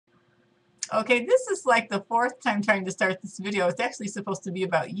Okay, this is like the fourth time trying to start this video. It's actually supposed to be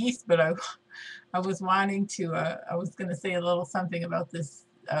about yeast, but I was wanting to, I was going to say a little something about this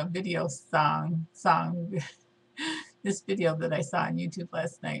video song, this video that I saw on YouTube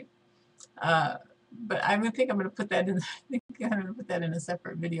last night. But I think I'm going to put that in, I think I'm going to put that in a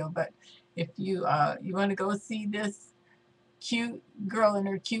separate video. But if you, you want to go see this cute girl and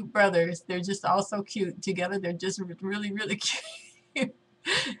her cute brothers, they're just all so cute together. They're just really, really cute.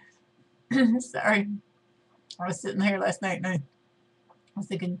 Sorry. I was sitting here last night and I was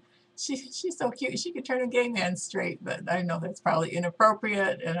thinking, she's so cute. She could turn a gay man straight, but I know that's probably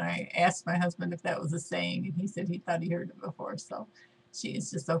inappropriate. And I asked my husband if that was a saying, and he said he thought he heard it before. So she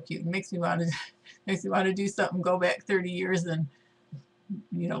is just so cute. It makes me want to makes me want to do something, go back 30 years and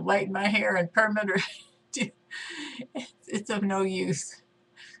lighten my hair and perm it, or it's of no use.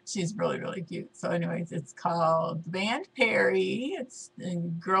 She's really, really cute. So anyways, it's called the band Perry. It's a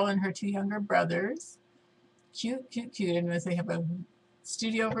girl and her two younger brothers. Cute, cute, cute. Anyways, they have a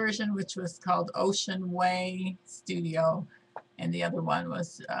studio version, which was called Ocean Way Studio, and the other one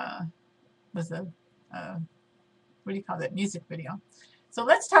was a what do you call that, music video. So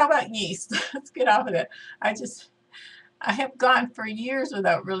let's talk about yeast. Let's get off of that. I have gone for years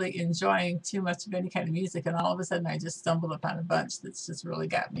without really enjoying too much of any kind of music, and all of a sudden I just stumbled upon a bunch that's just really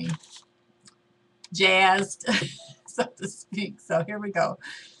got me jazzed, so to speak. So here we go.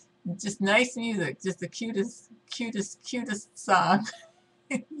 Just nice music, just the cutest song.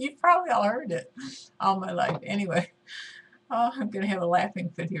 You've probably all heard it all my life. Anyway, oh, I'm going to have a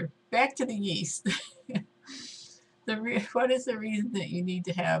laughing fit here. Back to the yeast. What is the reason that you need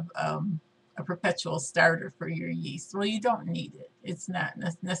to have a perpetual starter for your yeast? Well, you don't need it. It's not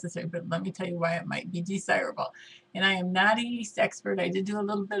necessary, but let me tell you why it might be desirable. And I am not a yeast expert. I did do a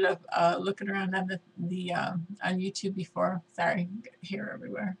little bit of looking around on on YouTube before. Sorry, hair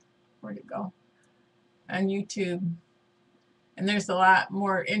everywhere. Where'd it go? On YouTube. And there's a lot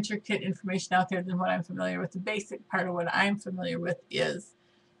more intricate information out there than what I'm familiar with. The basic part of what I'm familiar with is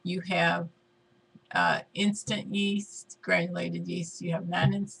you have instant yeast, granulated yeast. You have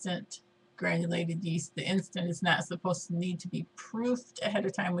non-instant granulated yeast. The instant is not supposed to need to be proofed ahead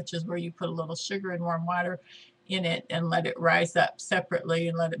of time, which is where you put a little sugar and warm water in it and let it rise up separately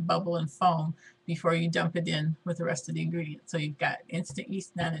and let it bubble and foam before you dump it in with the rest of the ingredients. So you've got instant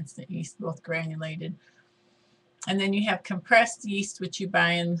yeast, non-instant yeast, both granulated. And then you have compressed yeast, which you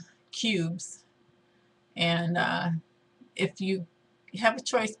buy in cubes. And if you have a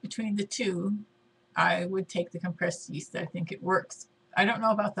choice between the two, I would take the compressed yeast. I think it works. I don't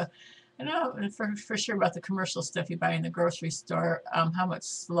know for sure about the commercial stuff you buy in the grocery store, how much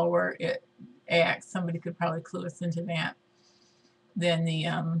slower it acts. Somebody could probably clue us into that than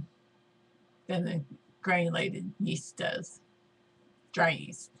the granulated yeast does, dry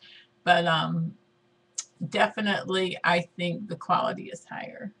yeast. But definitely, I think the quality is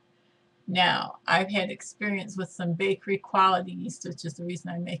higher. Now, I've had experience with some bakery quality yeast, which is the reason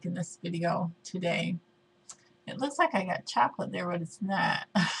I'm making this video today. It looks like I got chocolate there, but it's not.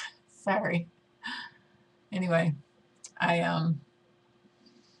 Sorry. Anyway, I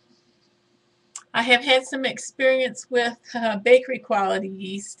have had some experience with bakery quality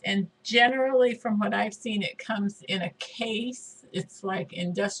yeast, and generally from what I've seen, it comes in a case. It's like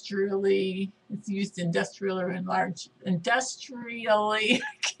it's used industrially,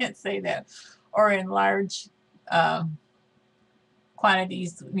 I can't say that, or in large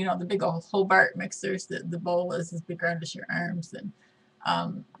quantities, the big old Hobart mixers, the bowl is as big around as your arms, and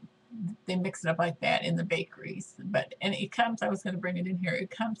they mix it up like that in the bakeries. And it comes, I was going to bring it in here,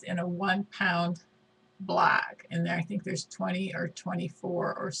 it comes in a 1 pound block, and I think there's 20 or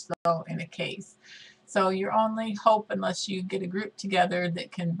 24 or so in a case. So your only hope, unless you get a group together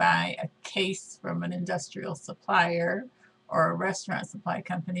that can buy a case from an industrial supplier or a restaurant supply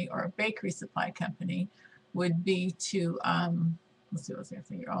company or a bakery supply company, would be to let's see what I was going to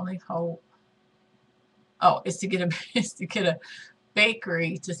say. Your only hope, is to get a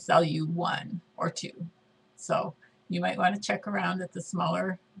bakery to sell you 1 or 2. So you might want to check around at the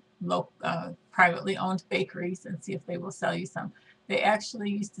smaller privately owned bakeries and see if they will sell you some. They actually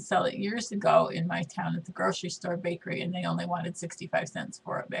used to sell it years ago in my town at the grocery store bakery, and they only wanted 65 cents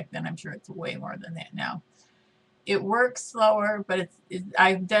for it back then. I'm sure it's way more than that now. It works slower, but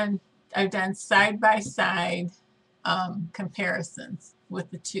I've done side by side comparisons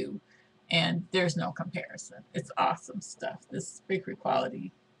with the two, and there's no comparison. It's awesome stuff. This bakery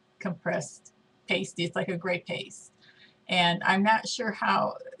quality compressed pasty, it's like a gray paste. And I'm not sure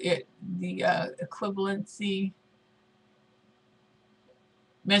how the equivalency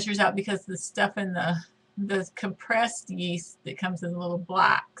measures out, because the stuff in the compressed yeast that comes in little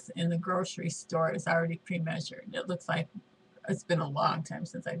blocks in the grocery store is already pre-measured. It looks like it's been a long time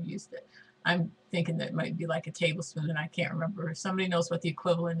since I've used it. I'm thinking that it might be like a tablespoon, and I can't remember. If somebody knows what the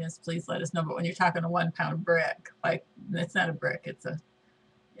equivalent is, please let us know. But when you're talking a 1 pound brick, like, it's not a brick, it's not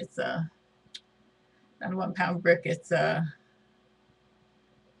a 1 pound brick, it's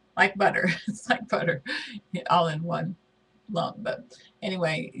like butter. It's like butter, all in one lump. But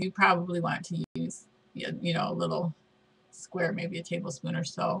anyway, you probably want to use, you know, a little square, maybe a tablespoon or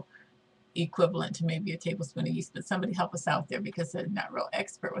so, equivalent to maybe a tablespoon of yeast. But somebody help us out there, because they're not real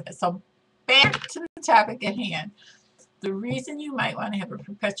expert with it. So back to the topic at hand. The reason you might want to have a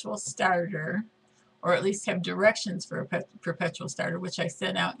perpetual starter, or at least have directions for a perpetual starter, which I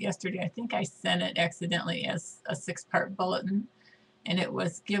sent out yesterday. I think I sent it accidentally as a 6-part bulletin, and it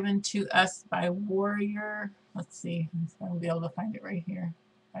was given to us by Warrior. Let's see, I'll be able to find it right here.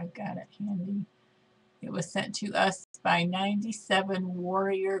 I've got it handy. It was sent to us by 97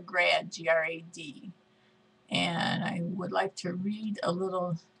 Warrior Grad, G-R-A-D. And I would like to read a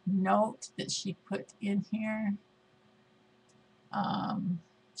little note that she put in here.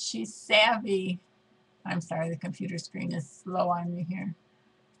 She's savvy. I'm sorry, the computer screen is slow on me here.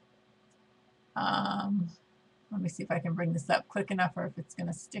 Let me see if I can bring this up quick enough, or if it's going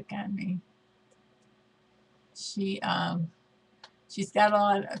to stick on me. She's got a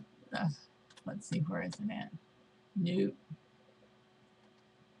lot of, let's see, where is it at? Nope.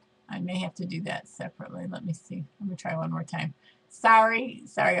 I may have to do that separately. Let me see. Let me try one more time. Sorry,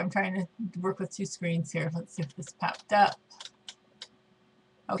 I'm trying to work with 2 screens here. Let's see if this popped up.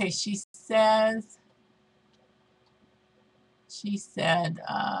 Okay, she said,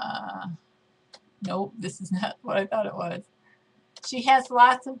 nope, this is not what I thought it was. She has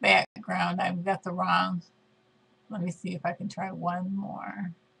lots of background. I've got the wrong. Let me see if I can try one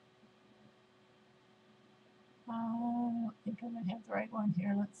more. I don't think I'm going to have the right one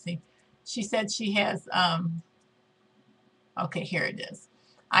here. Let's see. She said she has, okay, here it is.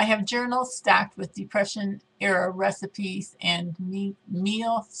 I have journals stocked with Depression-era recipes and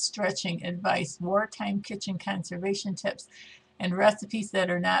meal stretching advice, wartime kitchen conservation tips, and recipes that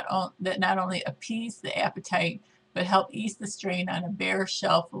not only appease the appetite, but help ease the strain on a bare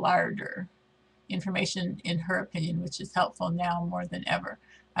shelf larder. Information, in her opinion, which is helpful now more than ever.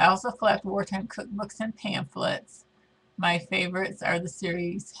 I also collect wartime cookbooks and pamphlets. My favorites are the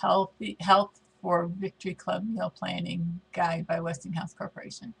series Health for Victory Club Meal Planning Guide by Westinghouse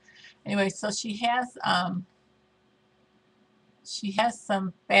Corporation. Anyway, so she has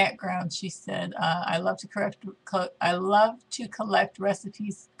some background. She said, I love to collect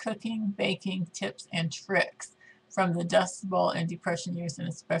recipes, cooking, baking tips, and tricks from the Dust Bowl and Depression years, and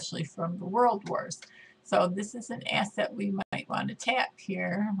especially from the World Wars. So this is an asset we might want to tap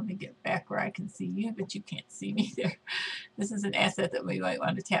here. Let me get back where I can see you, but you can't see me there. This is an asset that we might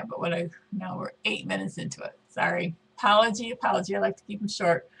want to tap, but now we're 8 minutes into it. Sorry. Apology. I like to keep them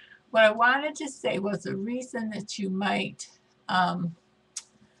short. What I wanted to say was the reason that you might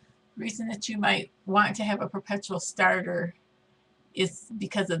want to have a perpetual starter is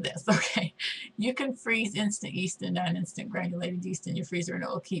because of this. Okay, you can freeze instant yeast and non-instant granulated yeast in your freezer, and it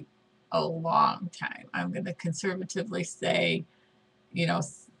will keep a long time. I'm going to conservatively say,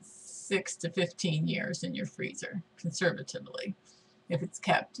 6 to 15 years in your freezer, conservatively, if it's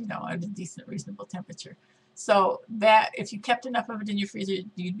kept, at a decent, reasonable temperature. So that if you kept enough of it in your freezer,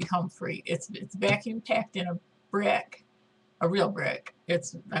 you'd be home free. It's vacuum packed in a brick, a real brick.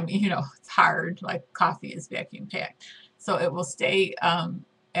 It's hard, like coffee is vacuum packed. So it will stay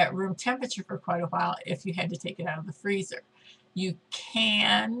at room temperature for quite a while if you had to take it out of the freezer. You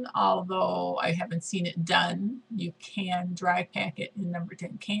can, although I haven't seen it done, you can dry pack it in number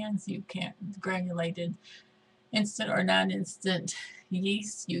 10 cans. You can granulated instant or non-instant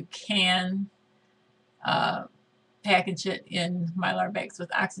yeast. You can package it in Mylar bags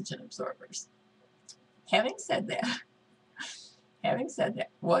with oxygen absorbers. Having said that,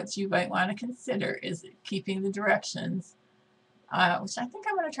 what you might want to consider is keeping the directions, which I think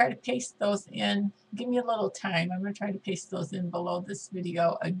I'm going to try to paste those in. Give me a little time. I'm going to try to paste those in below this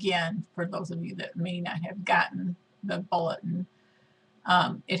video again for those of you that may not have gotten the bulletin.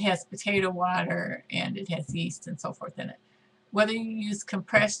 It has potato water and it has yeast and so forth in it. Whether you use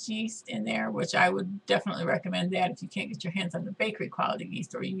compressed yeast in there, which I would definitely recommend that if you can't get your hands on the bakery quality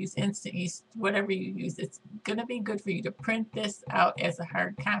yeast, or you use instant yeast, whatever you use, it's going to be good for you to print this out as a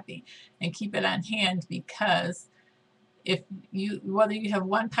hard copy and keep it on hand, because whether you have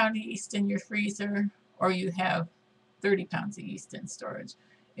 1 pound of yeast in your freezer or you have 30 pounds of yeast in storage,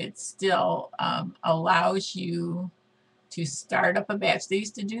 it still allows you to start up a batch. They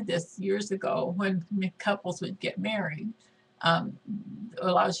used to do this years ago when couples would get married. It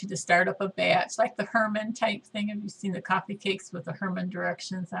allows you to start up a batch, like the Herman type thing. Have you seen the coffee cakes with the Herman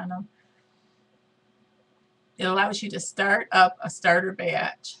directions on them? It allows you to start up a starter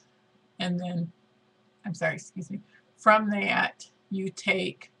batch, and then, I'm sorry, excuse me, from that you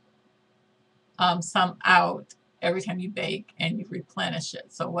take some out every time you bake and you replenish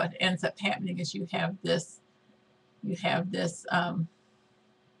it. So what ends up happening is you have this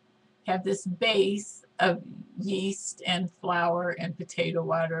base of yeast and flour and potato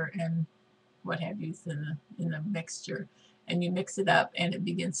water and what have you in the mixture, and you mix it up and it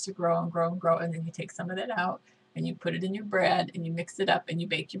begins to grow and grow and grow, and then you take some of that out and you put it in your bread and you mix it up and you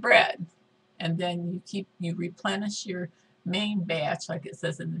bake your bread, and then you replenish your main batch like it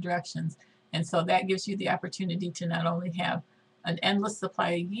says in the directions. And so that gives you the opportunity to not only have an endless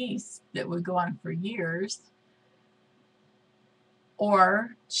supply of yeast that would go on for years,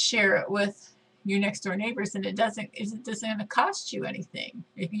 or share it with your next door neighbors, and it doesn't cost you anything.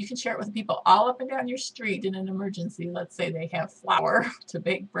 If you can share it with people all up and down your street in an emergency, let's say they have flour to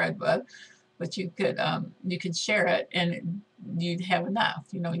bake bread with, but you could share it and you'd have enough.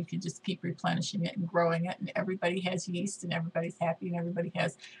 You know, you could just keep replenishing it and growing it, and everybody has yeast and everybody's happy and everybody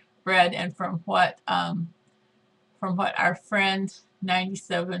has bread. And from what our friend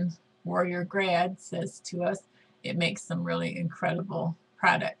 97 Warrior Grad says to us, it makes some really incredible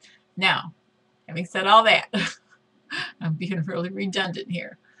product. Now, having said all that, I'm being really redundant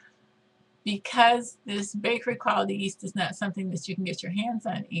here. Because this bakery quality yeast is not something that you can get your hands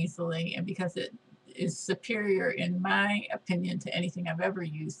on easily, and because it is superior, in my opinion, to anything I've ever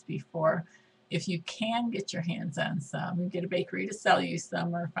used before, if you can get your hands on some, you get a bakery to sell you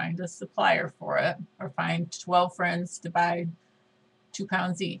some, or find a supplier for it, or find 12 friends to buy 2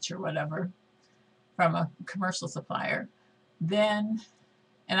 pounds each or whatever from a commercial supplier, then,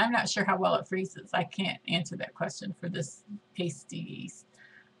 and I'm not sure how well it freezes. I can't answer that question for this pasty yeast.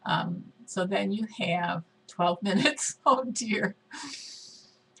 So then you have 12 minutes. Oh dear.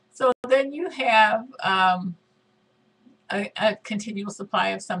 So then you have a continual supply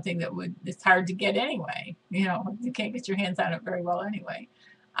of something that it's hard to get anyway. You know, you can't get your hands on it very well anyway.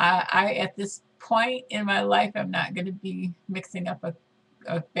 I at this point in my life, I'm not going to be mixing up a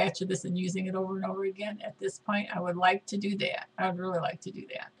batch of this and using it over and over again. At this point, I would like to do that. I would really like to do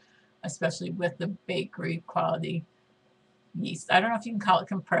that, especially with the bakery quality yeast. I don't know if you can call it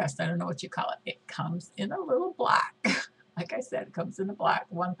compressed. I don't know what you call it. It comes in a little block. Like I said, it comes in a block,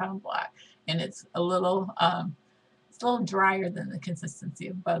 1 pound block, and it's a little drier than the consistency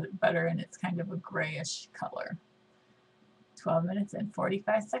of butter, and it's kind of a grayish color. 12 minutes and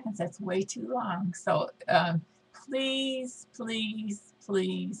 45 seconds. That's way too long. So please, please,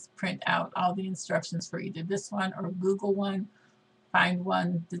 please print out all the instructions for either this one or Google one. Find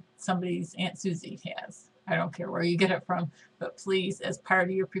one that somebody's Aunt Susie has. I don't care where you get it from, but please, as part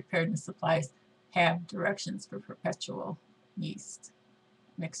of your preparedness supplies, have directions for perpetual yeast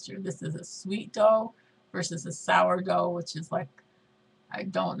mixture. This is a sweet dough versus a sourdough, which is like, I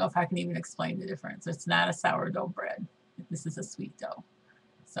don't know if I can even explain the difference. It's not a sourdough bread. This is a sweet dough.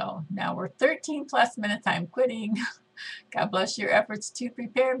 So now we're 13 plus minutes. I'm quitting. God bless your efforts to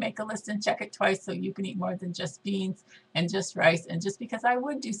prepare. Make a list and check it twice so you can eat more than just beans and just rice. And just because I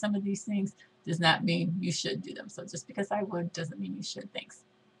would do some of these things does not mean you should do them. So just because I would doesn't mean you should. Thanks.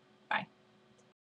 Bye.